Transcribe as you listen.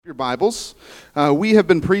Your Bibles. We have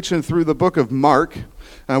been preaching through the book of Mark.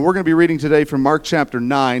 We're going to be reading today from Mark chapter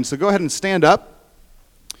 9. So go ahead and stand up.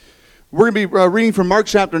 We're going to be reading from Mark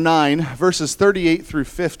chapter 9, verses 38 through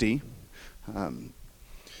 50. And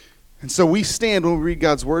so we stand when we read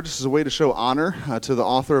God's word. This is a way to show honor to the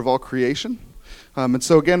author of all creation. And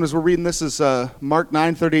so again, as we're reading this is Mark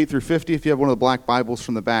 9, 38 through 50. If you have one of the black Bibles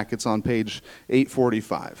from the back, it's on page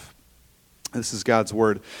 845. This is God's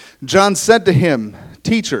word. John said to him,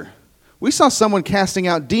 "Teacher, we saw someone casting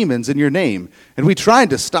out demons in your name, and we tried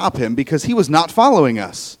to stop him because he was not following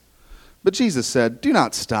us." But Jesus said, "Do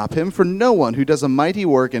not stop him, for no one who does a mighty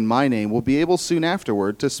work in my name will be able soon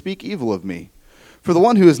afterward to speak evil of me. For the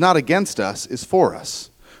one who is not against us is for us.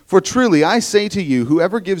 For truly I say to you,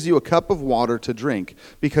 whoever gives you a cup of water to drink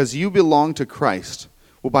because you belong to Christ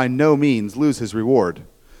will by no means lose his reward.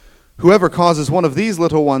 Whoever causes one of these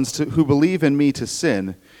little ones who believe in me to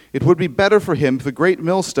sin, it would be better for him if a great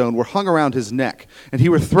millstone were hung around his neck, and he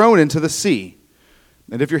were thrown into the sea.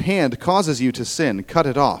 And if your hand causes you to sin, cut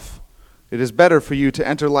it off. It is better for you to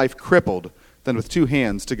enter life crippled than with two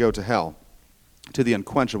hands to go to hell, to the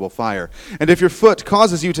unquenchable fire. And if your foot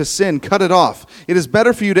causes you to sin, cut it off. It is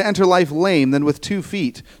better for you to enter life lame than with 2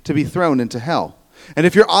 feet to be thrown into hell. And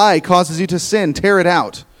if your eye causes you to sin, tear it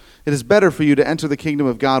out. It is better for you to enter the kingdom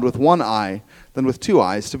of God with 1 eye than with 2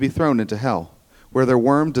 eyes to be thrown into hell, where their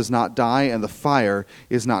worm does not die and the fire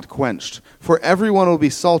is not quenched. For everyone will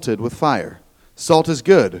be salted with fire. Salt is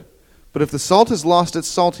good, but if the salt has lost its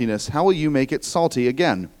saltiness, how will you make it salty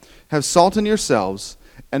again? Have salt in yourselves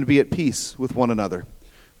and be at peace with one another."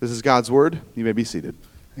 This is God's word. You may be seated.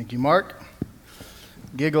 Thank you, Mark.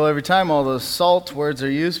 Giggle every time all those salt words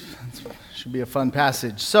are used. It should be a fun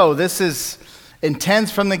passage. So this is intense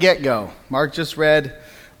from the get-go. Mark just read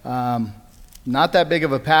not that big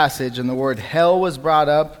of a passage, and the word hell was brought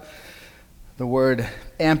up. The word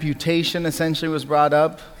amputation essentially was brought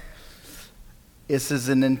up. This is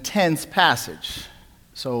an intense passage.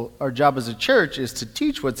 So our job as a church is to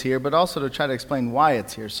teach what's here, but also to try to explain why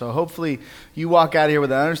it's here. So hopefully you walk out of here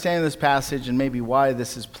with an understanding of this passage and maybe why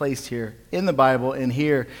this is placed here in the Bible and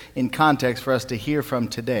here in context for us to hear from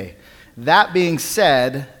today. That being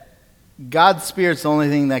said, God's Spirit's the only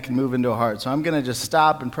thing that can move into a heart. So I'm going to just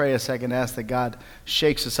stop and pray a second, ask that God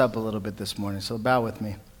shakes us up a little bit this morning. So bow with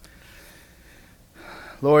me.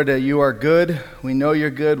 Lord, you are good. We know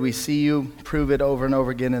you're good. We see you prove it over and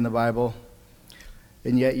over again in the Bible.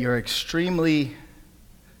 And yet you're extremely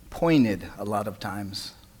pointed a lot of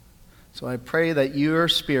times. So I pray that your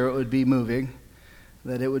Spirit would be moving,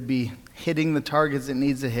 that it would be hitting the targets it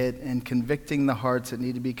needs to hit and convicting the hearts that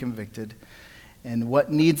need to be convicted. And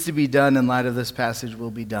what needs to be done in light of this passage will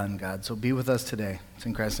be done, God. So be with us today. It's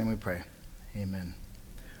in Christ's name we pray. Amen.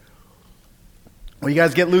 Well, you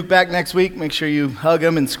guys get Luke back next week. Make sure you hug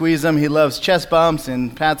him and squeeze him. He loves chest bumps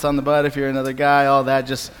and pats on the butt if you're another guy, all that.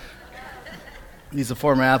 He's a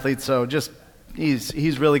former athlete, so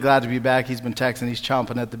he's really glad to be back. He's been texting. He's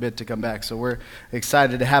chomping at the bit to come back, so we're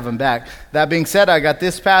excited to have him back. That being said, I got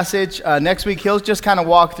this passage. Next week, he'll just kind of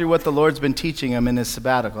walk through what the Lord's been teaching him in his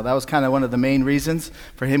sabbatical. That was kind of one of the main reasons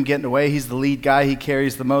for him getting away. He's the lead guy. He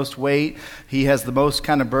carries the most weight. He has the most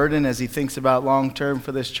kind of burden as he thinks about long-term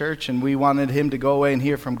for this church, and we wanted him to go away and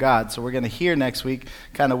hear from God. So we're going to hear next week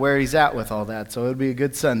kind of where he's at with all that, so it'll be a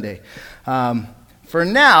good Sunday. For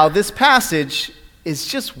now, this passage is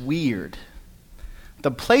just weird.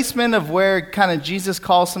 The placement of where kind of Jesus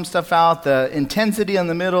calls some stuff out, the intensity in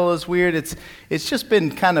the middle is weird. It's just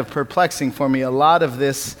been kind of perplexing for me a lot of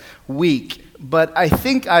this week. But I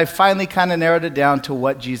think I finally kind of narrowed it down to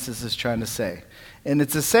what Jesus is trying to say. And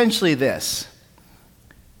it's essentially this.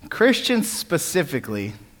 Christians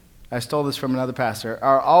specifically, I stole this from another pastor,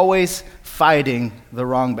 are always fighting the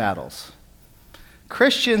wrong battles.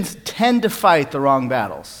 Christians tend to fight the wrong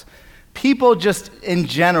battles. People just in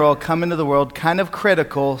general come into the world kind of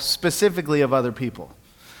critical specifically of other people.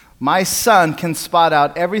 My son can spot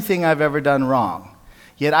out everything I've ever done wrong.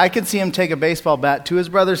 Yet I can see him take a baseball bat to his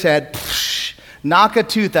brother's head, knock a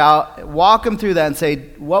tooth out, walk him through that and say,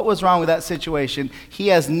 what was wrong with that situation? He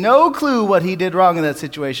has no clue what he did wrong in that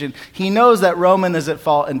situation. He knows that Roman is at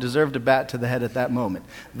fault and deserved a bat to the head at that moment.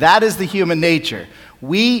 That is the human nature.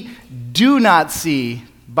 We do not see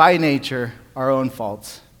by nature our own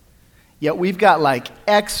faults. Yet we've got like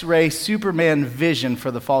X-ray Superman vision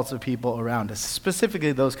for the faults of people around us,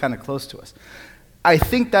 specifically those kind of close to us. I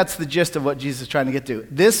think that's the gist of what Jesus is trying to get to.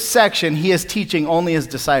 This section, he is teaching only his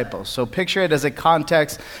disciples. So picture it as a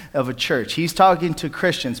context of a church. He's talking to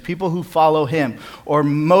Christians, people who follow him, or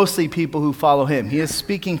mostly people who follow him. He is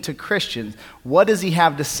speaking to Christians. What does he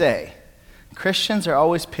have to say? Christians are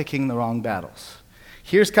always picking the wrong battles.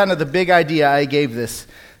 Here's kind of the big idea I gave this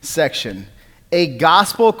section. A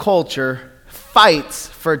gospel culture fights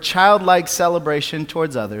for childlike celebration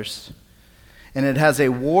towards others, and it has a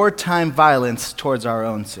wartime violence towards our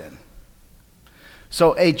own sin.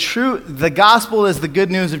 So the gospel is the good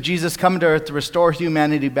news of Jesus coming to earth to restore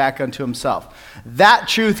humanity back unto himself. That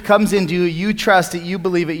truth comes into you, you trust it, you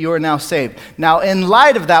believe it, you are now saved. Now, in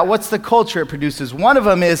light of that, what's the culture it produces? One of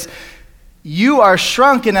them is you are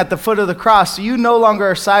shrunken at the foot of the cross, so you no longer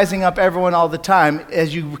are sizing up everyone all the time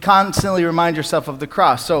as you constantly remind yourself of the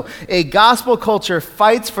cross. So a gospel culture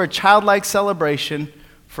fights for childlike celebration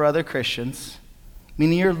for other Christians,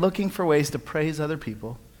 meaning you're looking for ways to praise other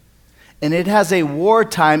people. And it has a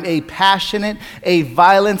wartime, a passionate, a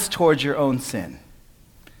violence towards your own sin.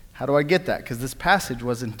 How do I get that? Because this passage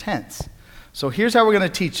was intense. So here's how we're going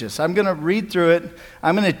to teach this. I'm going to read through it.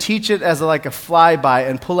 I'm going to teach it as like a flyby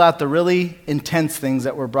and pull out the really intense things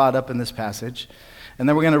that were brought up in this passage. And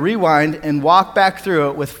then we're going to rewind and walk back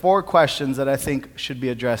through it with 4 questions that I think should be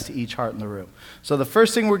addressed to each heart in the room. So the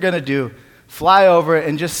first thing we're going to do, fly over it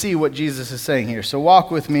and just see what Jesus is saying here. So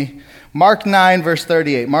walk with me. Mark 9, verse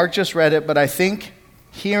 38. Mark just read it, but I think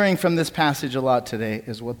hearing from this passage a lot today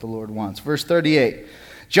is what the Lord wants. Verse 38.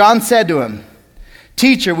 John said to him,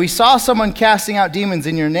 "Teacher, we saw someone casting out demons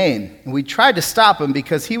in your name, and we tried to stop him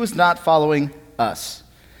because he was not following us."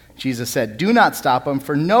 Jesus said, "Do not stop him,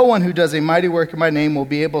 for no one who does a mighty work in my name will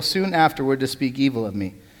be able soon afterward to speak evil of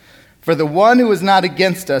me. For the one who is not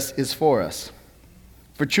against us is for us.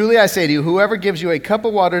 For truly I say to you, whoever gives you a cup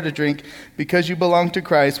of water to drink because you belong to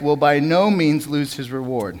Christ will by no means lose his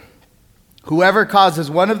reward. Whoever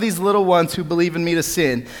causes one of these little ones who believe in me to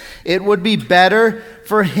sin, it would be better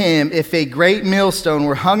for him if a great millstone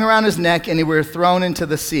were hung around his neck and he were thrown into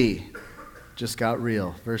the sea." Just got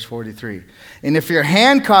real. Verse 43. "And if your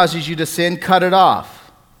hand causes you to sin, cut it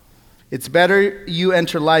off. It's better you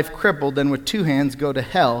enter life crippled than with 2 hands go to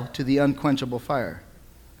hell, to the unquenchable fire.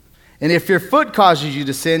 And if your foot causes you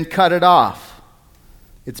to sin, cut it off.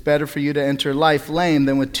 It's better for you to enter life lame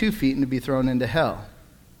than with 2 feet and to be thrown into hell.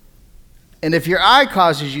 And if your eye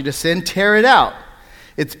causes you to sin, tear it out.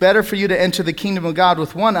 It's better for you to enter the kingdom of God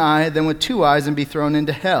with 1 eye than with 2 eyes and be thrown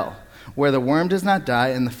into hell, where the worm does not die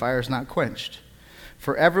and the fire is not quenched.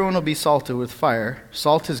 For everyone will be salted with fire.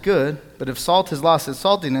 Salt is good, but if salt has lost its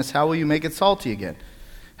saltiness, how will you make it salty again?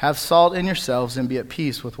 Have salt in yourselves and be at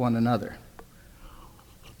peace with one another."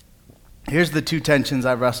 Here's the 2 tensions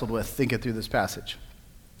I've wrestled with thinking through this passage.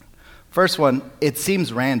 First one, it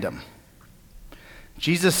seems random.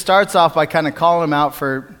 Jesus starts off by kind of calling him out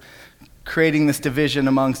for creating this division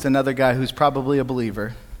amongst another guy who's probably a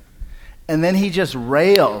believer. And then he just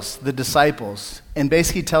rails the disciples and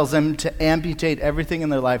basically tells them to amputate everything in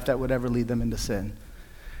their life that would ever lead them into sin.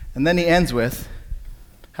 And then he ends with,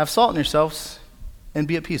 "Have salt in yourselves and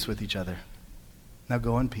be at peace with each other. Now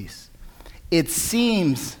go in peace." It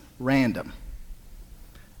seems random.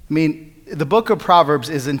 I mean, the book of Proverbs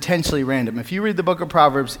is intentionally random. If you read the book of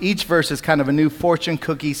Proverbs, each verse is kind of a new fortune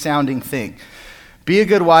cookie sounding thing. Be a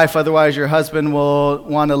good wife, otherwise your husband will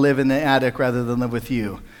want to live in the attic rather than live with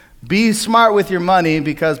you. Be smart with your money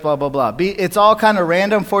because blah, blah, blah. It's all kind of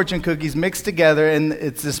random fortune cookies mixed together, and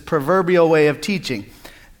it's this proverbial way of teaching.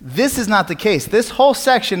 This is not the case. This whole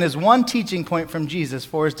section is one teaching point from Jesus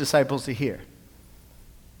for his disciples to hear.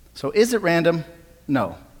 So is it random?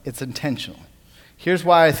 No. It's intentional. Here's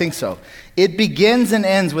why I think so. It begins and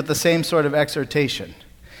ends with the same sort of exhortation.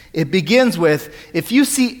 It begins with, if you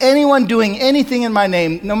see anyone doing anything in my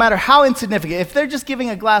name, no matter how insignificant, if they're just giving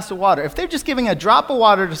a glass of water, if they're just giving a drop of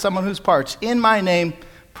water to someone who's parched in my name,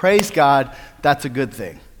 praise God, that's a good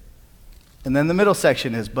thing. And then the middle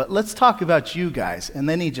section is, but let's talk about you guys. And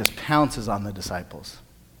then he just pounces on the disciples.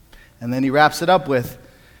 And then he wraps it up with,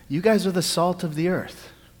 you guys are the salt of the earth.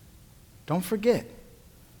 Don't forget.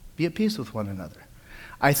 Be at peace with one another.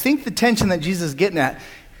 I think the tension that Jesus is getting at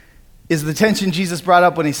is the tension Jesus brought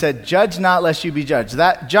up when he said, "Judge not lest you be judged."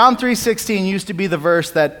 That John 3:16 used to be the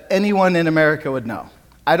verse that anyone in America would know.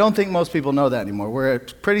 I don't think most people know that anymore. We're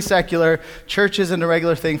pretty secular. Church isn't a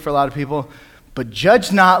regular thing for a lot of people. But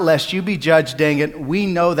judge not lest you be judged, dang it, we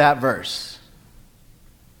know that verse.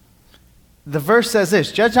 The verse says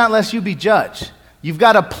this, judge not lest you be judged. You've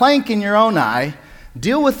got a plank in your own eye.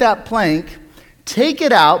 Deal with that plank. Take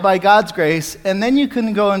it out by God's grace, and then you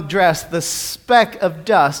can go and dress the speck of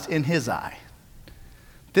dust in his eye.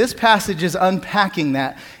 This passage is unpacking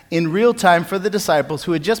that in real time for the disciples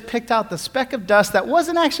who had just picked out the speck of dust that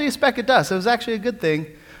wasn't actually a speck of dust. It was actually a good thing,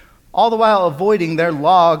 all the while avoiding their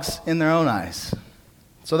logs in their own eyes.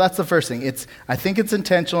 So that's the first thing. I think it's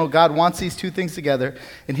intentional. God wants these 2 things together.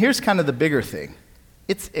 And here's kind of the bigger thing.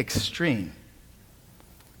 It's extreme.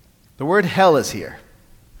 The word hell is here.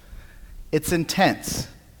 It's intense.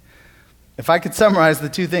 If I could summarize the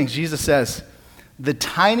two things, Jesus says, the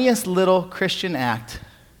tiniest little Christian act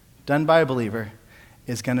done by a believer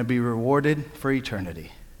is going to be rewarded for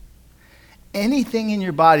eternity. Anything in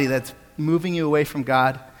your body that's moving you away from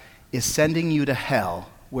God is sending you to hell,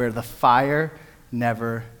 where the fire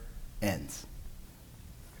never ends.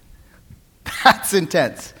 That's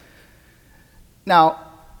intense. Now,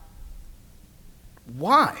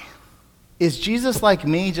 why? Is Jesus like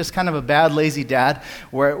me, just kind of a bad, lazy dad,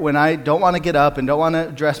 where when I don't want to get up and don't want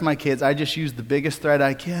to dress my kids, I just use the biggest threat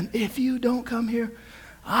I can? If you don't come here,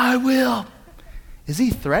 I will. Is he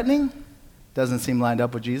threatening? Doesn't seem lined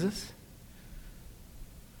up with Jesus.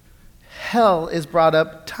 Hell is brought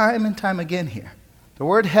up time and time again here. The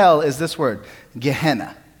word hell is this word,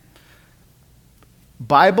 Gehenna.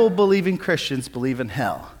 Bible-believing Christians believe in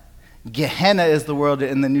hell. Gehenna is the word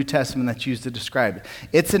in the New Testament that's used to describe it.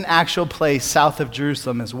 It's an actual place south of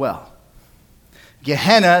Jerusalem as well.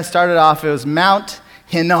 Gehenna started off, it was Mount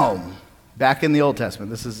Hinnom, back in the Old Testament.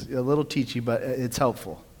 This is a little teachy, but it's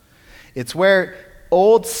helpful. It's where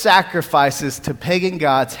old sacrifices to pagan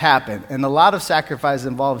gods happen, and a lot of sacrifices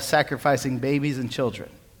involve sacrificing babies and children.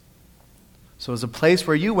 So it was a place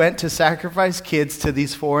where you went to sacrifice kids to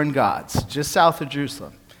these foreign gods, just south of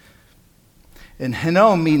Jerusalem. And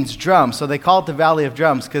Hinnom means drum, so they call it the Valley of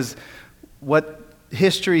Drums, because what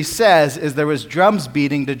history says is there was drums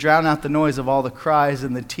beating to drown out the noise of all the cries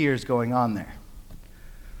and the tears going on there.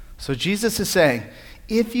 So Jesus is saying,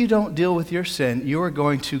 if you don't deal with your sin, you are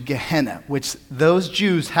going to Gehenna, which those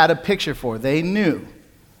Jews had a picture for. They knew.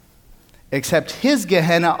 Except his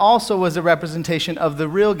Gehenna also was a representation of the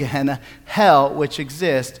real Gehenna, hell, which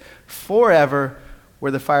exists forever,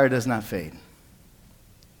 where the fire does not fade.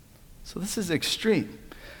 So this is extreme.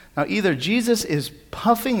 Now, either Jesus is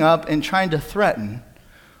puffing up and trying to threaten,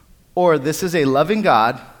 or this is a loving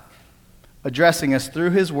God addressing us through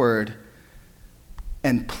his word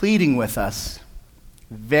and pleading with us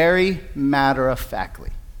very matter-of-factly.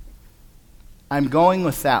 I'm going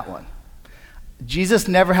with that one. Jesus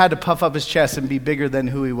never had to puff up his chest and be bigger than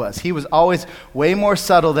who he was. He was always way more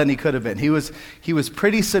subtle than he could have been. He was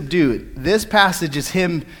pretty subdued. This passage is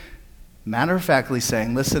him matter-of-factly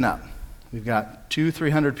saying, listen up. We've got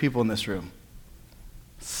 200-300 people in this room.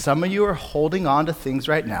 Some of you are holding on to things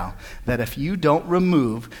right now that if you don't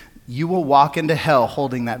remove, you will walk into hell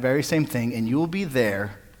holding that very same thing, and you will be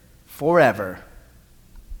there forever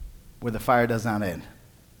where the fire does not end.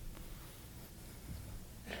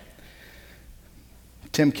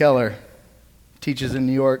 Tim Keller teaches in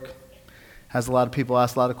New York, has a lot of people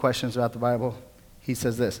ask a lot of questions about the Bible. He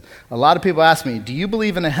says this, a lot of people ask me, do you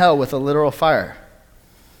believe in a hell with a literal fire?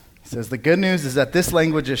 He says, the good news is that this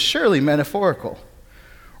language is surely metaphorical.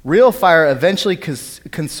 Real fire eventually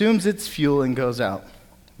consumes its fuel and goes out.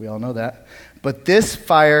 We all know that. But this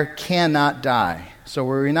fire cannot die. So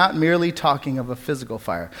we're not merely talking of a physical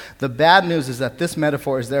fire. The bad news is that this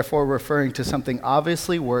metaphor is therefore referring to something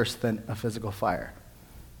obviously worse than a physical fire.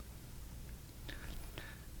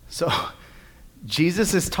 So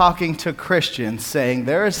Jesus is talking to Christians saying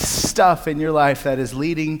there is stuff in your life that is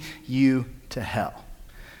leading you to hell.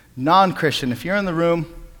 Non-Christian, if you're in the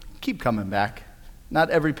room, keep coming back. Not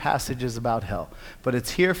every passage is about hell, but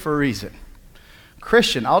it's here for a reason.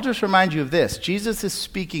 Christian, I'll just remind you of this. Jesus is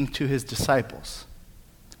speaking to his disciples,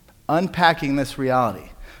 unpacking this reality.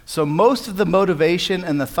 So most of the motivation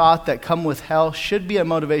and the thought that come with hell should be a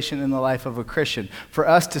motivation in the life of a Christian, for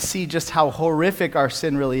us to see just how horrific our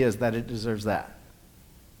sin really is, that it deserves that.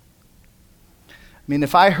 I mean,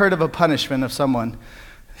 if I heard of a punishment of someone,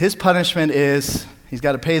 his punishment is he's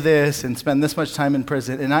got to pay this and spend this much time in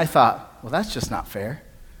prison, and I thought, well, that's just not fair.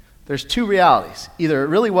 There's two realities. Either it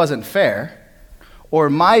really wasn't fair, or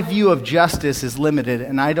my view of justice is limited,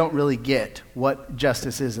 and I don't really get what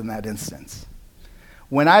justice is in that instance.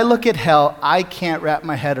 When I look at hell, I can't wrap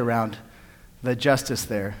my head around the justice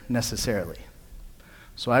there necessarily.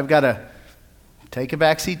 So I've got to take a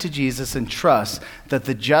back seat to Jesus and trust that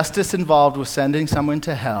the justice involved with sending someone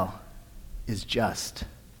to hell is just.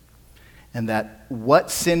 And that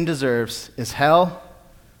what sin deserves is hell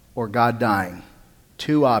or God dying.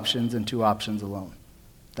 Two options and two options alone.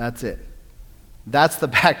 That's it. That's the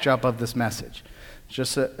backdrop of this message.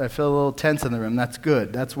 Just I feel a little tense in the room. That's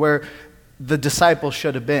good. That's where the disciples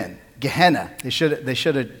should have been. Gehenna. They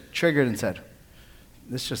should have triggered and said,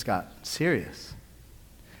 this just got serious.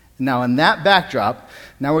 Now in that backdrop,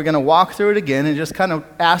 now we're going to walk through it again and just kind of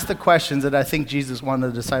ask the questions that I think Jesus wanted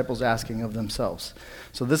the disciples asking of themselves.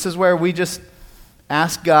 So this is where we just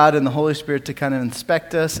ask God and the Holy Spirit to kind of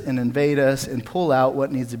inspect us and invade us and pull out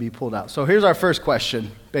what needs to be pulled out. So here's our first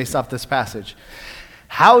question based off this passage.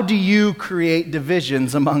 How do you create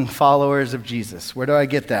divisions among followers of Jesus? Where do I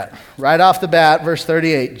get that? Right off the bat, verse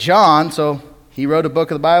 38. John, so he wrote a book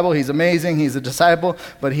of the Bible. He's amazing. He's a disciple.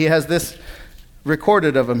 But he has this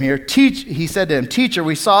recorded of him here. He said to him, "Teacher,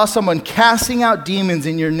 we saw someone casting out demons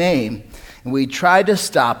in your name, and we tried to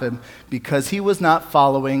stop him because he was not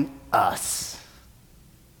following us."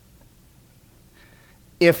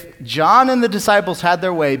 If John and the disciples had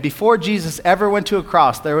their way, before Jesus ever went to a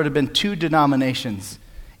cross, there would have been 2 denominations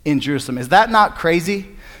in Jerusalem. Is that not crazy?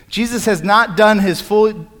 Jesus has not done his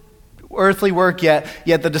full earthly work yet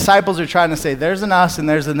the disciples are trying to say, there's an us and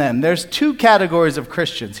there's an them. There's 2 categories of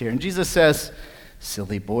Christians here. And Jesus says,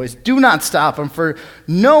 "Silly boys, do not stop them, for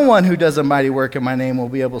no one who does a mighty work in my name will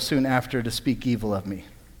be able soon after to speak evil of me.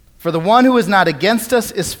 For the one who is not against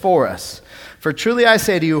us is for us. For truly I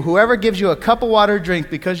say to you, whoever gives you a cup of water to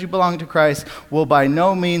drink because you belong to Christ will by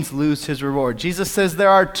no means lose his reward." Jesus says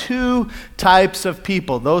there are 2 types of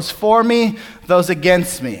people, those for me, those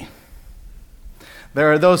against me.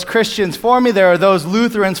 There are those Christians for me, there are those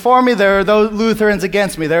Lutherans for me, there are those Lutherans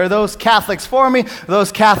against me. There are those Catholics for me,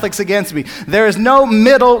 those Catholics against me. There is no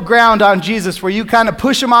middle ground on Jesus where you kind of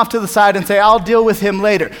push him off to the side and say, I'll deal with him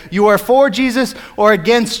later. You are for Jesus or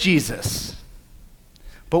against Jesus.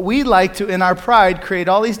 But we like to, in our pride, create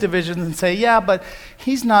all these divisions and say, yeah, but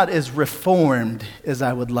he's not as reformed as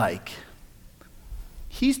I would like.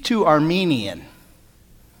 He's too Armenian.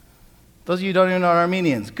 Those of you who don't even know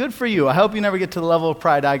Armenians, good for you. I hope you never get to the level of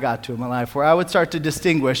pride I got to in my life, where I would start to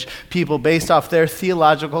distinguish people based off their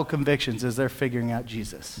theological convictions as they're figuring out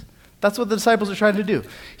Jesus. That's what the disciples are trying to do.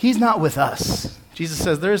 He's not with us. Jesus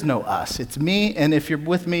says there is no us. It's me, and if you're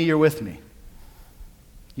with me, you're with me.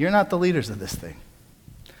 You're not the leaders of this thing.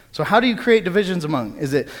 So how do you create divisions among?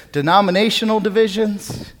 Is it denominational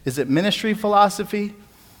divisions? Is it ministry philosophy?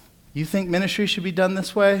 You think ministry should be done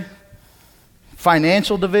this way?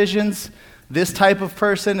 Financial divisions? This type of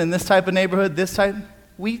person in this type of neighborhood, this type?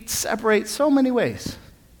 We separate so many ways.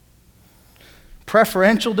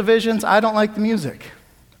 Preferential divisions? I don't like the music.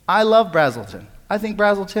 I love Brazelton. I think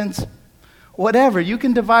Brazelton's whatever. You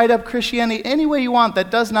can divide up Christianity any way you want.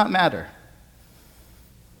 That does not matter.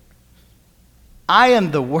 I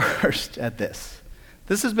am the worst at this.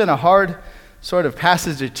 This has been a hard sort of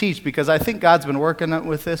passage to teach because I think God's been working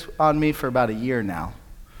with this on me for about a year now.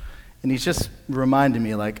 And he's just reminded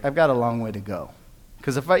me, like, I've got a long way to go.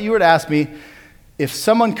 Because if you were to ask me, if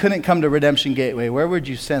someone couldn't come to Redemption Gateway, where would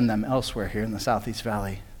you send them elsewhere here in the Southeast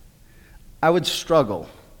Valley? I would struggle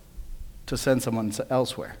to send someone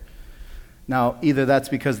elsewhere. Now, either that's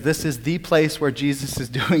because this is the place where Jesus is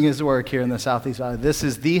doing his work here in the Southeast Valley. This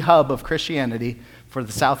is the hub of Christianity for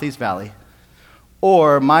the Southeast Valley.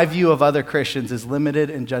 Or my view of other Christians is limited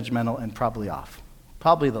and judgmental and probably off.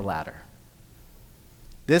 Probably the latter.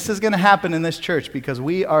 This is going to happen in this church because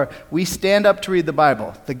we stand up to read the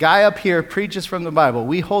Bible. The guy up here preaches from the Bible.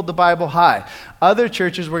 We hold the Bible high. Other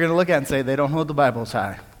churches we're going to look at and say they don't hold the Bible as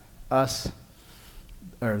high. Us,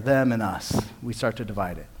 or them and us. We start to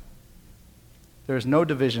divide it. There's no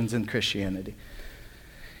divisions in Christianity.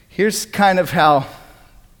 Here's kind of how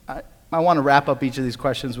I want to wrap up each of these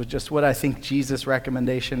questions with just what I think Jesus'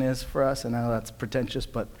 recommendation is for us. And I know that's pretentious,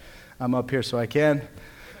 but I'm up here so I can.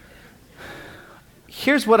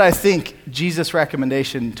 Here's what I think Jesus'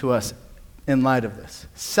 recommendation to us in light of this.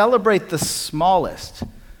 Celebrate the smallest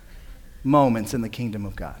moments in the kingdom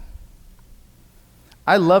of God.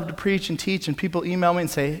 I love to preach and teach, and people email me and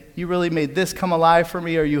say, you really made this come alive for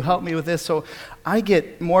me, or you helped me with this, so I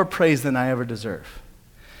get more praise than I ever deserve.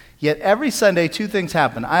 Yet every Sunday, 2 things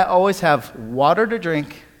happen. I always have water to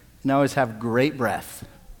drink, and I always have great breath.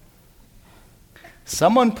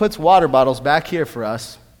 Someone puts water bottles back here for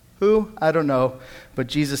us. Who? I don't know. But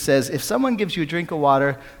Jesus says, if someone gives you a drink of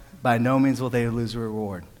water, by no means will they lose a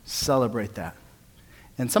reward. Celebrate that.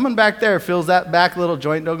 And someone back there fills that back little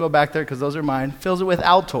joint, don't go back there because those are mine, fills it with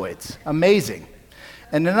Altoids. Amazing.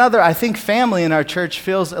 And another, I think family in our church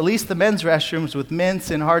fills at least the men's restrooms with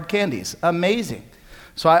mints and hard candies. Amazing.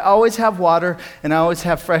 So I always have water and I always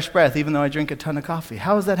have fresh breath, even though I drink a ton of coffee.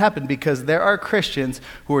 How does that happen? Because there are Christians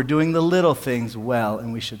who are doing the little things well,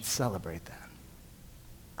 and we should celebrate that.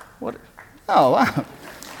 What? Oh, wow.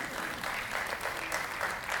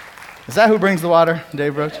 Is that who brings the water,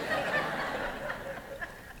 Dave Roach?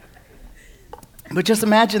 But just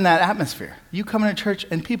imagine that atmosphere. You come into church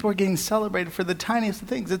and people are getting celebrated for the tiniest of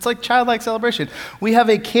things. It's like childlike celebration. We have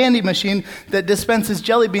a candy machine that dispenses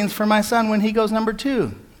jelly beans for my son when he goes number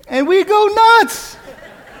 2. And we go nuts.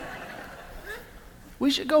 We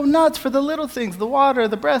should go nuts for the little things, the water,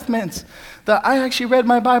 the breath mints. I actually read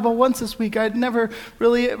my Bible once this week. I'd never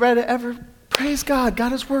really read it ever. Praise God.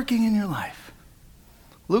 God is working in your life.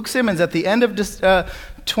 Luke Simmons, at the end of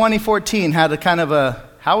 2014, had a kind of a,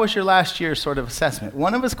 how was your last year sort of assessment.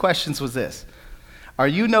 One of his questions was this: are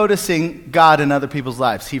you noticing God in other people's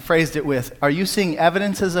lives? He phrased it with, are you seeing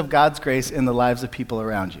evidences of God's grace in the lives of people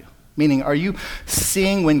around you? Meaning, are you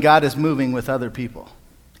seeing when God is moving with other people?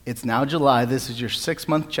 It's now July. This is your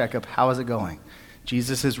 6-month checkup. How is it going?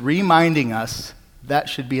 Jesus is reminding us that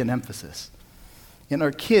should be an emphasis. In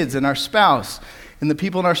our kids, in our spouse, in the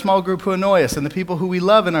people in our small group who annoy us, and the people who we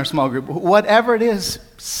love in our small group, whatever it is,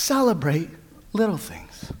 celebrate little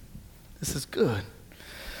things. This is good.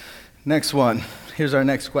 Next one. Here's our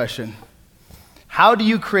next question. How do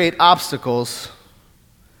you create obstacles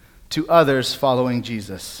to others following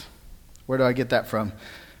Jesus? Where do I get that from?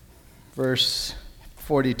 Verse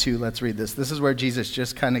 42, let's read this. This is where Jesus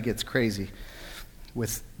just kind of gets crazy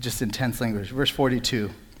with just intense language. Verse 42.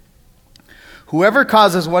 Whoever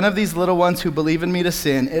causes one of these little ones who believe in me to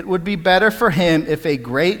sin, it would be better for him if a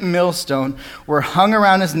great millstone were hung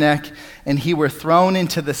around his neck and he were thrown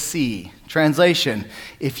into the sea. Translation,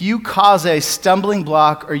 if you cause a stumbling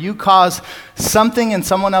block or you cause something in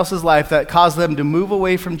someone else's life that caused them to move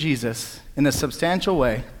away from Jesus in a substantial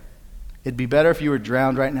way, it'd be better if you were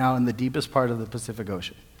drowned right now in the deepest part of the Pacific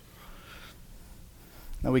Ocean.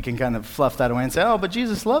 Now we can kind of fluff that away and say, oh, but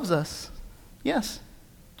Jesus loves us. Yes.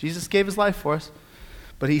 Jesus gave his life for us,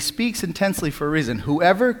 but he speaks intensely for a reason.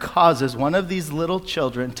 Whoever causes one of these little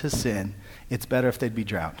children to sin, it's better if they'd be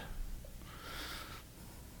drowned.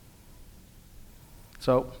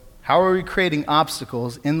 So, how are we creating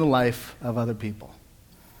obstacles in the life of other people?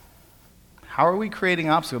 How are we creating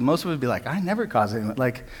obstacles? Most of it would be like, I never cause anyone.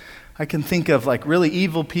 Like, I can think of like really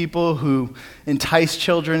evil people who entice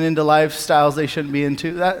children into lifestyles they shouldn't be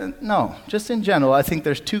into. No, just in general, I think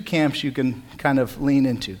there's two camps you can kind of lean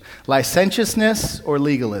into. Licentiousness or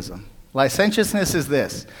legalism. Licentiousness is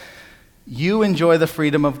this: you enjoy the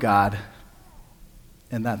freedom of God,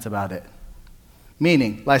 and that's about it.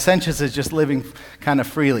 Meaning, licentious is just living kind of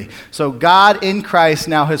freely. So God in Christ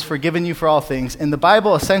now has forgiven you for all things, and the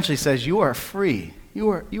Bible essentially says you are free. You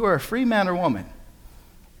are a free man or woman.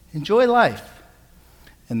 Enjoy life.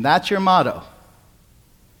 And that's your motto.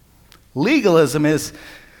 Legalism is,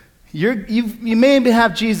 you may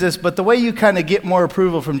have Jesus, but the way you kind of get more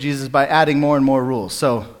approval from Jesus is by adding more and more rules.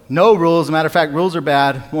 So no rules. As a matter of fact, rules are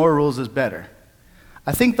bad. More rules is better.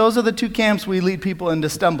 I think those are the two camps we lead people into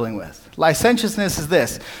stumbling with. Licentiousness is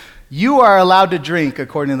this: you are allowed to drink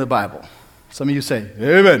according to the Bible. Some of you say,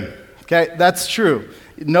 amen. Okay, that's true.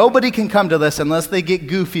 Nobody can come to this unless they get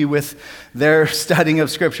goofy with their studying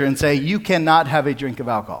of Scripture and say, you cannot have a drink of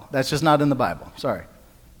alcohol. That's just not in the Bible. Sorry.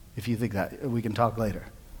 If you think that, we can talk later.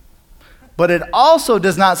 But it also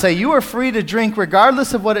does not say you are free to drink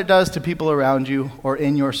regardless of what it does to people around you or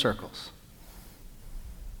in your circles.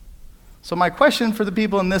 So my question for the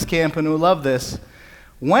people in this camp and who love this,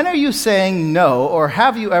 when are you saying no, or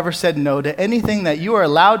have you ever said no to anything that you are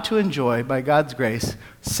allowed to enjoy by God's grace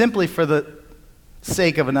simply for the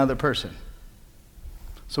sake of another person?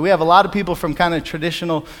 So we have a lot of people from kind of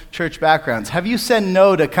traditional church backgrounds. Have you said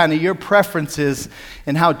no to kind of your preferences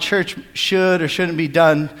and how church should or shouldn't be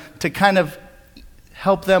done to kind of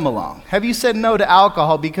help them along? Have you said no to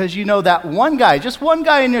alcohol because you know that one guy, just one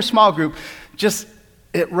guy in your small group, just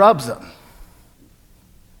it rubs them?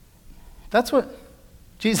 That's what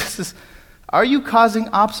Jesus is. Are you causing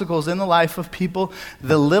obstacles in the life of people?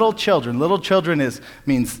 The little children. Little children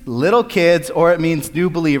means little kids, or it means new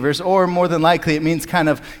believers, or more than likely it means kind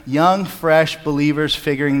of young, fresh believers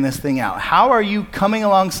figuring this thing out. How are you coming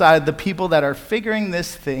alongside the people that are figuring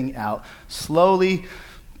this thing out slowly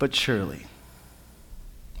but surely?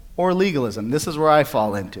 Or legalism. This is where I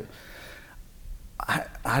fall into.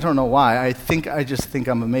 I don't know why. I just think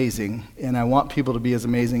I'm amazing, and I want people to be as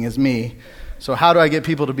amazing as me. So how do I get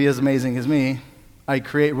people to be as amazing as me? I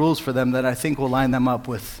create rules for them that I think will line them up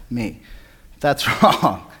with me. That's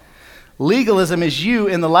wrong. Legalism is you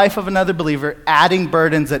in the life of another believer adding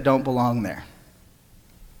burdens that don't belong there.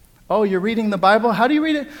 Oh, you're reading the Bible? How do you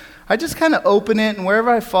read it? I just kind of open it, and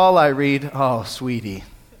wherever I fall, I read. Oh, sweetie,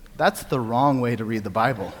 that's the wrong way to read the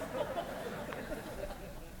Bible.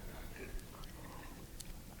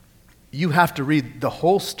 You have to read the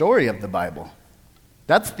whole story of the Bible.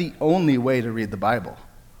 That's the only way to read the Bible.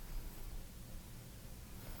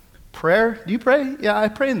 Prayer? Do you pray? Yeah, I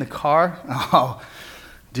pray in the car. Oh,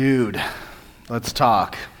 dude, let's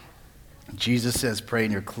talk. Jesus says pray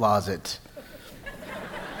in your closet.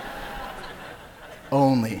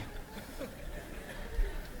 Only.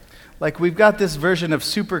 Like we've got this version of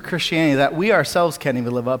super Christianity that we ourselves can't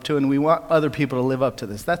even live up to, and we want other people to live up to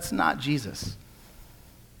this. That's not Jesus.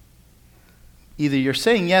 Either you're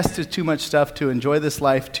saying yes to too much stuff to enjoy this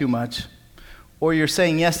life too much, or you're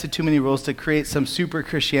saying yes to too many rules to create some super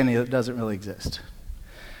Christianity that doesn't really exist.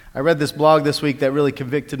 I read this blog this week that really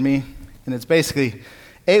convicted me, and it's basically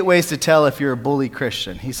 8 ways to tell if you're a bully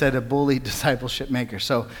Christian. He said a bully discipleship maker.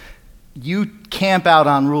 So you camp out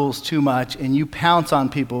on rules too much, and you pounce on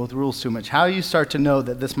people with rules too much. How do you start to know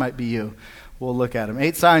that this might be you? We'll look at them.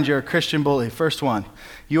 8 signs you're a Christian bully. First one,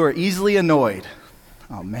 you are easily annoyed.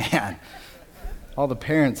 Oh, man. All the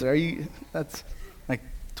parents, that's like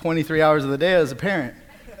 23 hours of the day as a parent.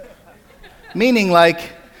 Meaning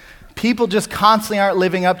like people just constantly aren't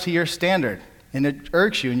living up to your standard, and it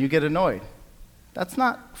irks you and you get annoyed. That's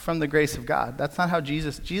not from the grace of God. That's not how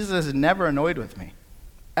Jesus is never annoyed with me,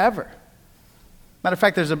 ever. Matter of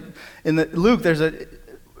fact, in Luke, there's a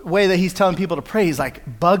way that he's telling people to pray. He's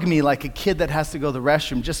like, bug me like a kid that has to go to the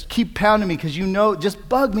restroom. Just keep pounding me because just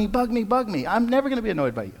bug me, bug me, bug me. I'm never going to be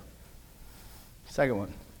annoyed by you. Second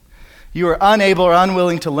one, you are unable or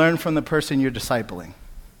unwilling to learn from the person you're discipling.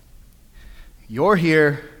 You're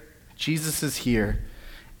here, Jesus is here,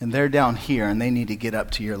 and they're down here, and they need to get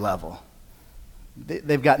up to your level.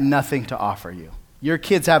 They've got nothing to offer you. Your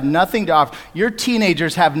kids have nothing to offer. Your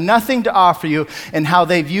teenagers have nothing to offer you in how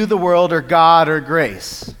they view the world or God or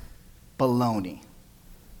grace. Baloney.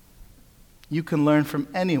 You can learn from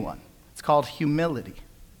anyone. It's called humility.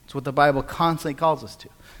 It's what the Bible constantly calls us to.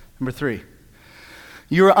 Number 3.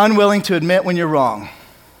 You are unwilling to admit when you're wrong.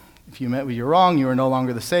 If you admit when you're wrong, you are no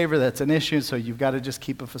longer the savior. That's an issue, so you've got to just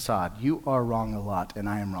keep a facade. You are wrong a lot, and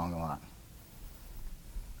I am wrong a lot.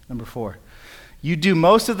 Number 4. You do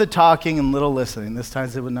most of the talking and little listening. This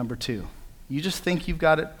ties in with number 2. You just think you've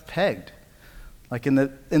got it pegged. Like in the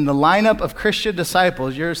lineup of Christian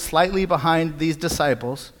disciples, you're slightly behind these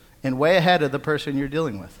disciples and way ahead of the person you're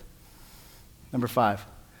dealing with. Number 5.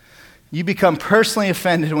 You become personally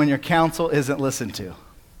offended when your counsel isn't listened to.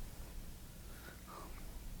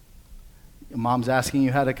 Mom's asking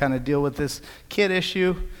you how to kind of deal with this kid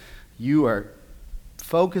issue. You are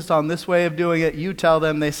focused on this way of doing it. You tell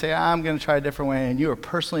them, they say, I'm going to try a different way, and you are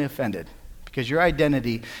personally offended because your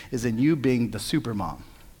identity is in you being the super mom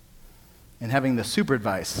and having the super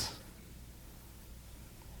advice.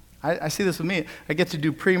 I see this with me. I get to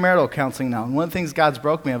do premarital counseling now, and one of the things God's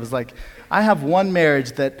broke me of is like, I have one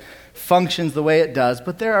marriage that functions the way it does,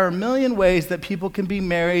 but there are a million ways that people can be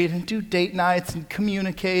married and do date nights and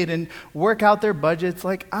communicate and work out their budgets.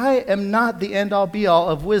 Like, I am not the end-all be-all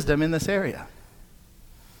of wisdom in this area.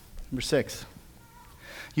 Number 6,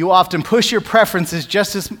 you often push your preferences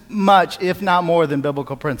just as much, if not more, than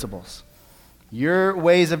biblical principles. Your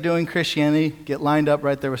ways of doing Christianity get lined up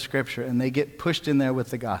right there with Scripture, and they get pushed in there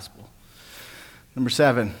with the gospel. Number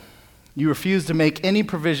 7, you refuse to make any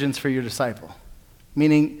provisions for your disciple,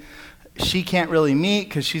 meaning she can't really meet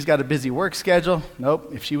because she's got a busy work schedule.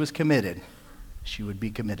 Nope, if she was committed, she would be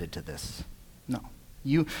committed to this. No,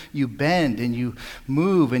 you bend and you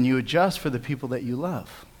move and you adjust for the people that you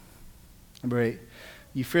love. Number 8,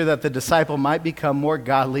 you fear that the disciple might become more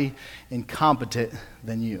godly and competent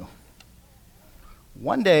than you.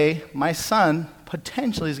 One day, my son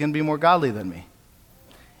potentially is going to be more godly than me.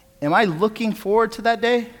 Am I looking forward to that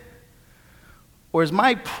day? Or is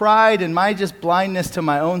my pride and my just blindness to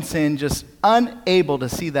my own sin just unable to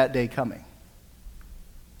see that day coming?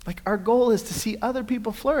 Like, our goal is to see other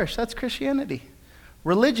people flourish. That's Christianity.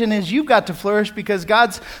 Religion is you've got to flourish because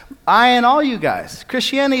God's eyeing all you guys.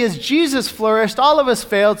 Christianity is Jesus flourished, all of us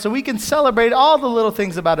failed, so we can celebrate all the little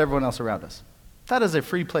things about everyone else around us. That is a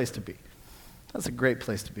free place to be. That's a great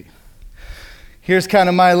place to be. Here's kind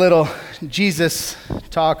of my little Jesus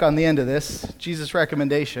talk on the end of this, Jesus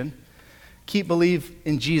recommendation. Believe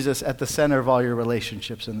in Jesus at the center of all your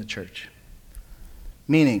relationships in the church.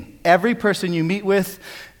 Meaning, every person you meet with,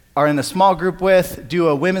 are in a small group with, do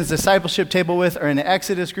a women's discipleship table with, or in an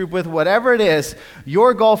Exodus group with, whatever it is,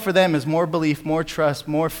 your goal for them is more belief, more trust,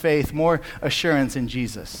 more faith, more assurance in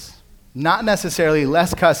Jesus. Not necessarily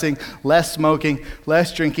less cussing, less smoking,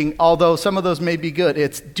 less drinking, although some of those may be good.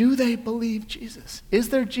 It's, do they believe Jesus? Is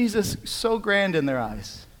their Jesus so grand in their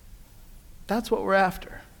eyes? That's what we're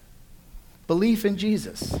after. Belief in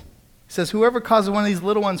Jesus. It says, whoever causes one of these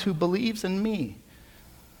little ones who believes in me.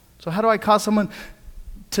 So how do I cause someone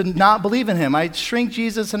to not believe in him? I shrink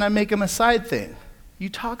Jesus and I make him a side thing. You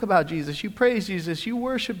talk about Jesus, you praise Jesus, you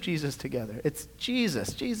worship Jesus together. It's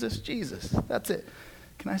Jesus, Jesus, Jesus. That's it.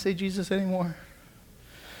 Can I say Jesus anymore?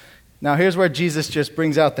 Now here's where Jesus just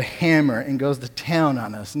brings out the hammer and goes to town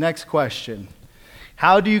on us. Next question.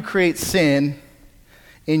 How do you create sin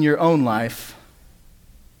in your own life.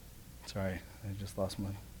 Sorry, I just lost my,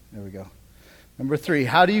 there we go. Number 3,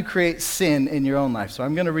 how do you create sin in your own life? So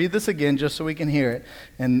I'm going to read this again just so we can hear it.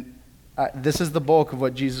 And this is the bulk of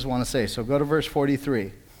what Jesus wants to say. So go to verse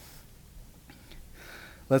 43.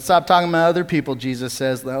 Let's stop talking about other people, Jesus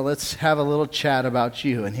says. Now let's have a little chat about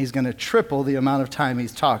you. And he's going to triple the amount of time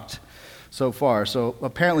he's talked so far. So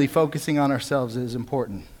apparently focusing on ourselves is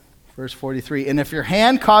important. Verse 43, and if your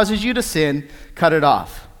hand causes you to sin, cut it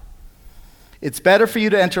off. It's better for you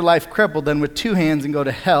to enter life crippled than with 2 hands and go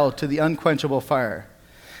to hell, to the unquenchable fire.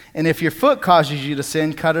 And if your foot causes you to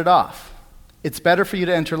sin, cut it off. It's better for you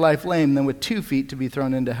to enter life lame than with 2 feet to be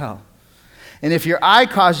thrown into hell. And if your eye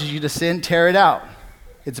causes you to sin, tear it out.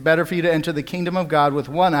 It's better for you to enter the kingdom of God with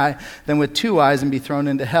 1 eye than with 2 eyes and be thrown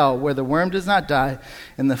into hell, where the worm does not die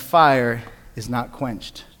and the fire is not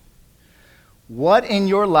quenched. What in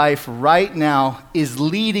your life right now is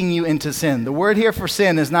leading you into sin? The word here for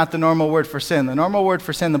sin is not the normal word for sin. The normal word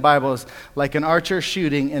for sin in the Bible is like an archer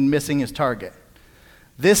shooting and missing his target.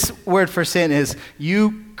 This word for sin is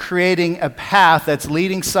you creating a path that's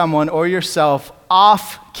leading someone or yourself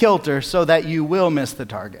off kilter so that you will miss the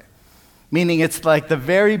target. Meaning it's like the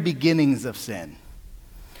very beginnings of sin.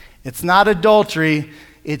 It's not adultery.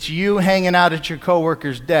 It's you hanging out at your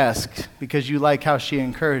coworker's desk because you like how she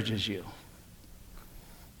encourages you.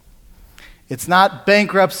 It's not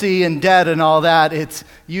bankruptcy and debt and all that. It's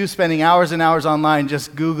you spending hours and hours online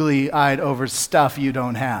just googly-eyed over stuff you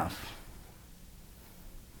don't have.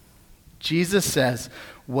 Jesus says,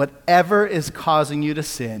 whatever is causing you to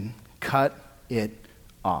sin, cut it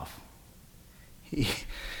off.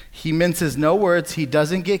 He minces no words. He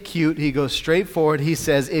doesn't get cute. He goes straight forward. He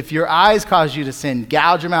says, if your eyes cause you to sin,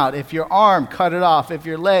 gouge them out. If your arm, cut it off. If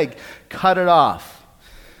your leg, cut it off.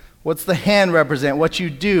 What's the hand represent? What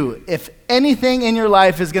you do. If anything in your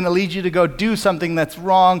life is going to lead you to go do something that's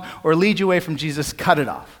wrong or lead you away from Jesus, cut it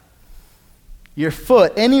off. Your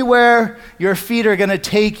foot, anywhere your feet are going to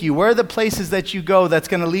take you, where are the places that you go that's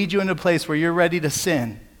going to lead you into a place where you're ready to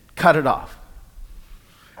sin, cut it off.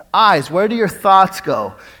 Eyes, where do your thoughts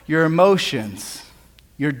go? Your emotions,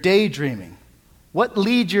 your daydreaming. What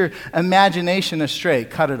leads your imagination astray?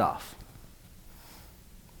 Cut it off.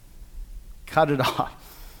 Cut it off.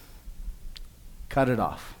 Cut it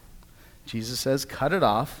off. Jesus says, cut it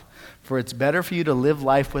off, for it's better for you to live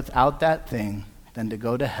life without that thing than to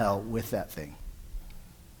go to hell with that thing.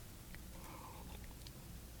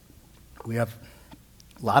 We have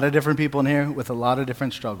a lot of different people in here with a lot of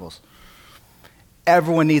different struggles.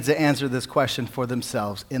 Everyone needs to answer this question for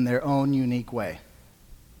themselves in their own unique way.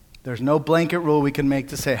 There's no blanket rule we can make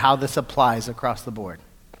to say how this applies across the board.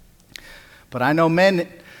 But I know men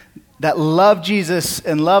that love Jesus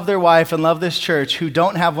and love their wife and love this church who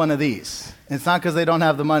don't have one of these. And it's not because they don't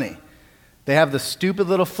have the money. They have the stupid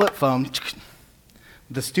little flip phone,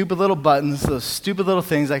 the stupid little buttons, those stupid little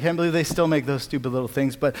things. I can't believe they still make those stupid little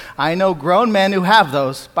things. But I know grown men who have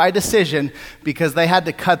those by decision because they had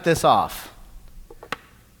to cut this off.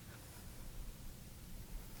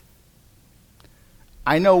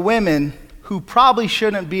 I know women who probably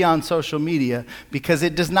shouldn't be on social media because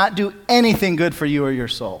it does not do anything good for you or your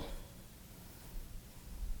soul.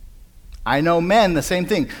 I know men, the same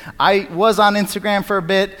thing. I was on Instagram for a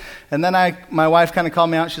bit, and then my wife kind of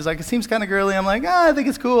called me out. She's like, it seems kind of girly. I'm like, I think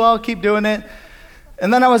it's cool. I'll keep doing it.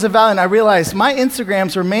 And then I was evaluating. I realized my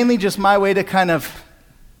Instagrams were mainly just my way to kind of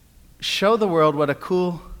show the world what a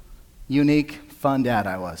cool, unique, fun dad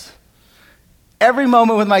I was. Every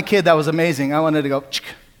moment with my kid, that was amazing. I wanted to go,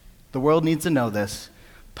 the world needs to know this.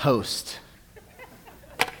 Post.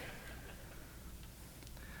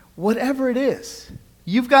 Whatever it is.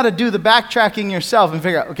 You've got to do the backtracking yourself and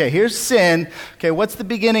figure out, okay, here's sin. Okay, what's the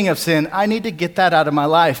beginning of sin? I need to get that out of my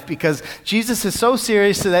life because Jesus is so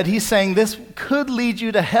serious that he's saying this could lead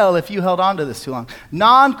you to hell if you held on to this too long.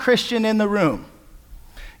 Non-Christian in the room.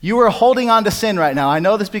 You are holding on to sin right now. I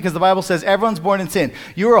know this because the Bible says everyone's born in sin.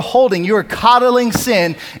 You are coddling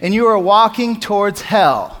sin, and you are walking towards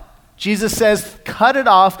hell. Jesus says, cut it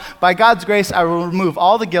off. By God's grace, I will remove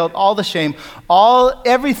all the guilt, all the shame,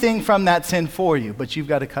 everything from that sin for you, but you've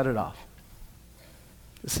got to cut it off.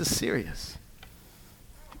 This is serious.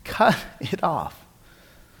 Cut it off.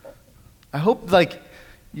 I hope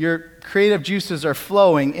your creative juices are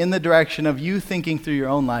flowing in the direction of you thinking through your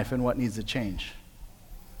own life and what needs to change.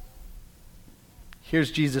 Here's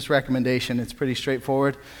Jesus' recommendation. It's pretty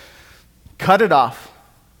straightforward. Cut it off.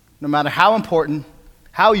 No matter how important,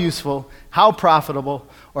 how useful, how profitable,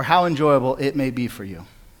 or how enjoyable it may be for you.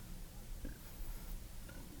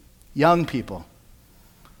 Young people,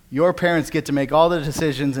 your parents get to make all the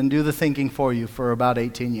decisions and do the thinking for you for about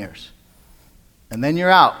 18 years. and then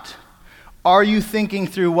you're out. Are you thinking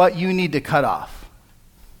through what you need to cut off?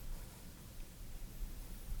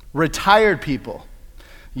 Retired people,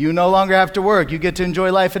 you no longer have to work. You get to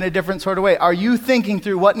enjoy life in a different sort of way. Are you thinking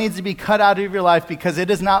through what needs to be cut out of your life because it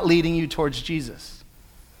is not leading you towards Jesus?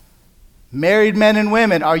 Married men and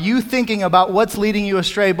women, are you thinking about what's leading you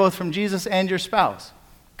astray both from Jesus and your spouse?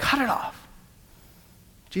 Cut it off.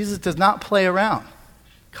 Jesus does not play around.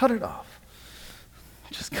 Cut it off.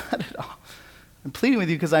 Just cut it off. I'm pleading with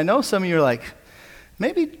you because I know some of you are like,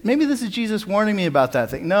 maybe this is Jesus warning me about that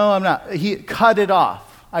thing. No, I'm not. He cut it off.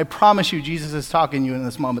 I promise you, Jesus is talking to you in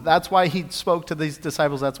this moment. That's why he spoke to these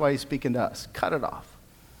disciples. That's why he's speaking to us. Cut it off.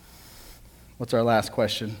 What's our last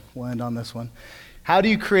question? We'll end on this one. How do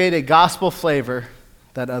you create a gospel flavor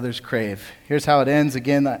that others crave? Here's how it ends.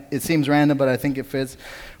 Again, it seems random, but I think it fits.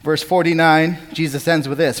 Verse 49, Jesus ends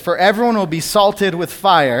with this. For everyone will be salted with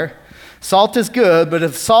fire. Salt is good, but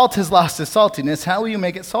if salt has lost its saltiness, how will you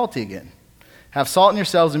make it salty again? Have salt in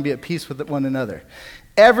yourselves and be at peace with one another.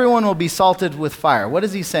 Everyone will be salted with fire. What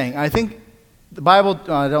is he saying? I think the Bible,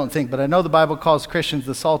 I don't think, but I know the Bible calls Christians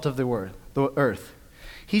the salt of the earth.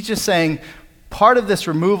 He's just saying part of this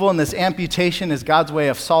removal and this amputation is God's way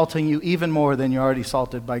of salting you even more than you're already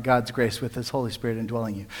salted by God's grace with his Holy Spirit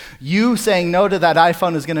indwelling you. You saying no to that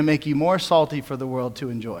iPhone is going to make you more salty for the world to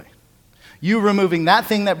enjoy. You removing that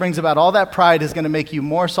thing that brings about all that pride is going to make you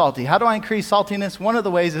more salty. How do I increase saltiness? One of the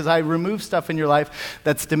ways is I remove stuff in your life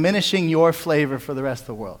that's diminishing your flavor for the rest of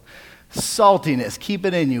the world. Saltiness, keep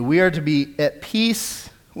it in you. We are to be at peace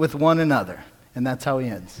with one another. And that's how he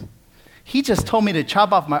ends. He just told me to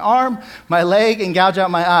chop off my arm, my leg, and gouge out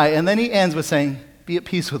my eye. And then he ends with saying, be at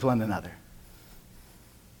peace with one another.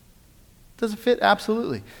 Does it fit?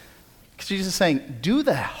 Absolutely. Because Jesus is saying, do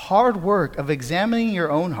the hard work of examining your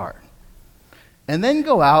own heart. And then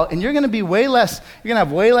go out, and you're going to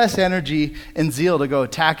have way less energy and zeal to go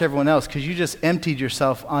attack everyone else because you just emptied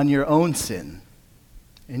yourself on your own sin.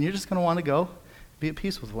 And you're just going to want to go be at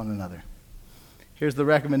peace with one another. Here's the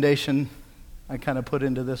recommendation I kind of put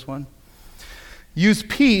into this one. Use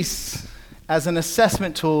peace as an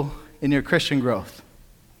assessment tool in your Christian growth.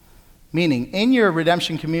 Meaning, in your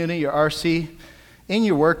redemption community, your RC, in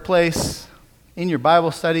your workplace, in your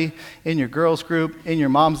Bible study, in your girls group, in your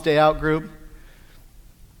mom's day out group,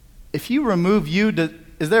 if you remove you,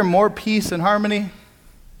 is there more peace and harmony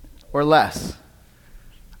or less?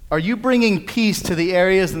 Are you bringing peace to the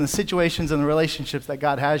areas and the situations and the relationships that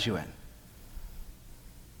God has you in?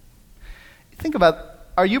 Think about,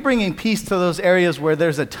 are you bringing peace to those areas where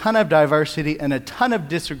there's a ton of diversity and a ton of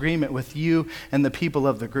disagreement with you and the people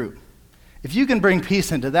of the group? If you can bring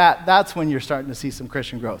peace into that, that's when you're starting to see some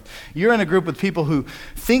Christian growth. You're in a group with people who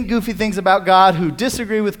think goofy things about God, who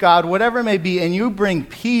disagree with God, whatever it may be, and you bring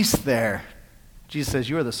peace there. Jesus says,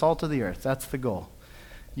 you are the salt of the earth. That's the goal.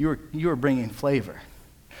 You are bringing flavor.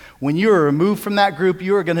 When you are removed from that group,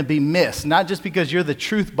 you are going to be missed, not just because you're the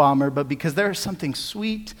truth bomber, but because there is something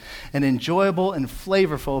sweet and enjoyable and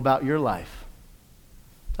flavorful about your life.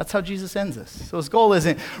 That's how Jesus ends this. So his goal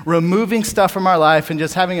isn't removing stuff from our life and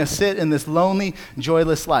just having us sit in this lonely,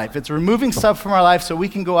 joyless life. It's removing stuff from our life so we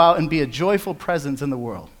can go out and be a joyful presence in the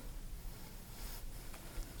world.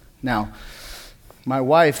 Now, my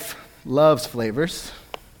wife loves flavors.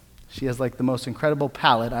 She has like the most incredible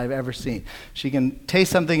palate I've ever seen. She can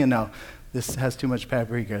taste something and know, this has too much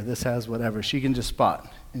paprika, this has whatever. She can just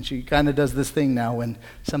spot. And she kind of does this thing now when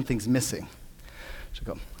something's missing.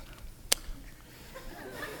 She'll go,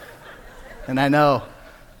 and I know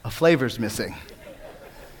a flavor's missing.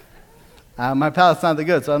 My palate's not that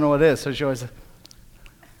good, so I don't know what it is. So she always,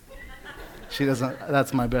 she doesn't,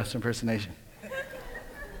 that's my best impersonation.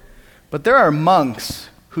 But there are monks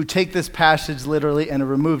who take this passage literally and have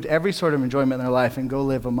removed every sort of enjoyment in their life and go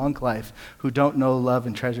live a monk life who don't know, love,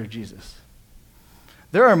 and treasure Jesus.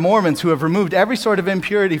 There are Mormons who have removed every sort of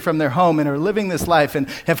impurity from their home and are living this life and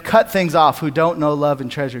have cut things off who don't know, love,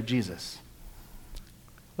 and treasure Jesus.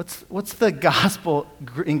 What's the gospel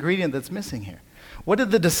ingredient that's missing here? What did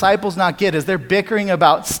the disciples not get as they're bickering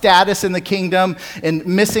about status in the kingdom and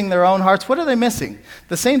missing their own hearts? What are they missing?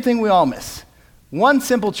 The same thing we all miss. One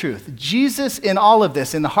simple truth. Jesus in all of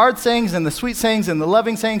this, in the hard sayings and the sweet sayings and the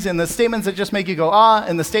loving sayings and the statements that just make you go, ah,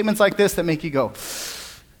 and the statements like this that make you go,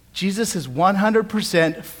 Jesus is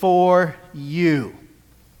 100% for you.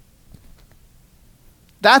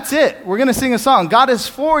 That's it. We're going to sing a song. God is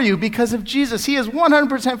for you because of Jesus. He is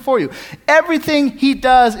 100% for you. Everything he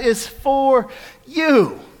does is for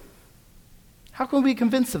you. How can we be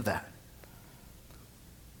convinced of that?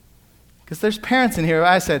 Because there's parents in here.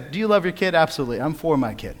 I said, do you love your kid? Absolutely. I'm for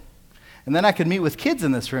my kid. And then I could meet with kids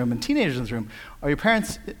in this room and teenagers in this room. Do your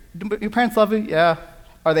parents love you? Yeah.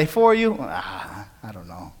 Are they for you? I don't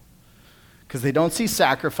know. Because they don't see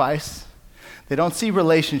sacrifice. They don't see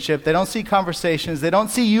relationship. They don't see conversations. They don't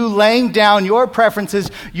see you laying down your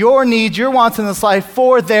preferences, your needs, your wants in this life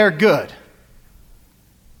for their good.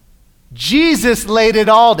 Jesus laid it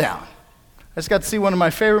all down. I just got to see one of my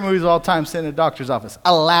favorite movies of all time sitting in a doctor's office,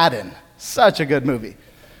 Aladdin. Such a good movie.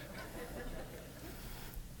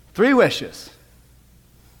 3 wishes.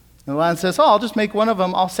 And Aladdin says, I'll just make one of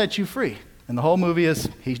them. I'll set you free. And the whole movie is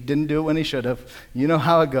he didn't do it when he should have. You know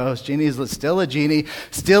how it goes. Genie is still a genie,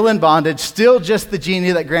 still in bondage, still just the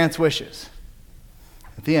genie that grants wishes.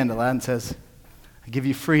 At the end, Aladdin says, I give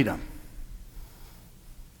you freedom.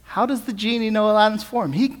 How does the genie know Aladdin's for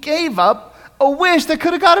him? He gave up a wish that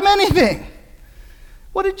could have got him anything.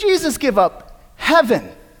 What did Jesus give up?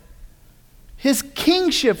 Heaven. His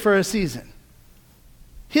kingship for a season.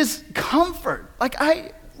 His comfort.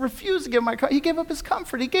 I refuse to give my comfort. He gave up his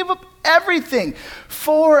comfort. He gave up everything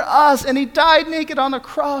for us. And he died naked on the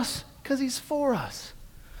cross because he's for us.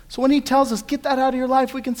 So when he tells us, get that out of your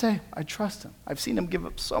life, we can say, I trust him. I've seen him give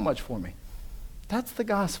up so much for me. That's the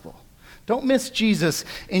gospel. Don't miss Jesus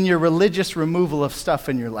in your religious removal of stuff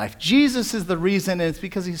in your life. Jesus is the reason, and it's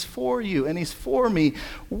because he's for you, and he's for me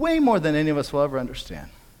way more than any of us will ever understand.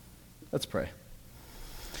 Let's pray.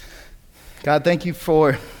 God, thank you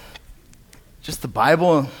for just the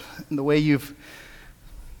Bible and the way you've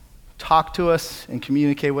talked to us and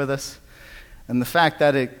communicate with us, and the fact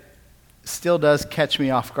that it still does catch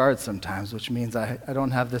me off guard sometimes, which means I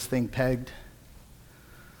don't have this thing pegged.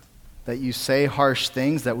 That you say harsh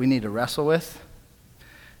things that we need to wrestle with.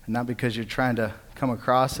 And not because you're trying to come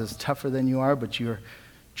across as tougher than you are, but you're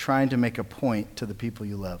trying to make a point to the people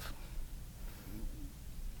you love.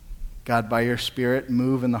 God, by your Spirit,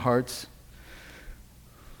 move in the hearts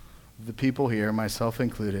of the people here, myself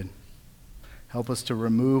included. Help us to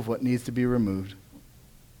remove what needs to be removed.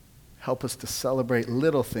 Help us to celebrate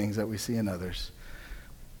little things that we see in others.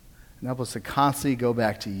 And help us to constantly go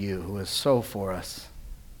back to you, who is so for us.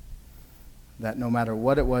 That no matter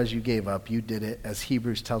what it was you gave up, you did it, as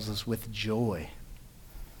Hebrews tells us, with joy.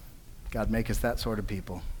 God, make us that sort of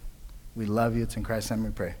people. We love you. It's in Christ's name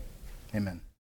we pray. Amen.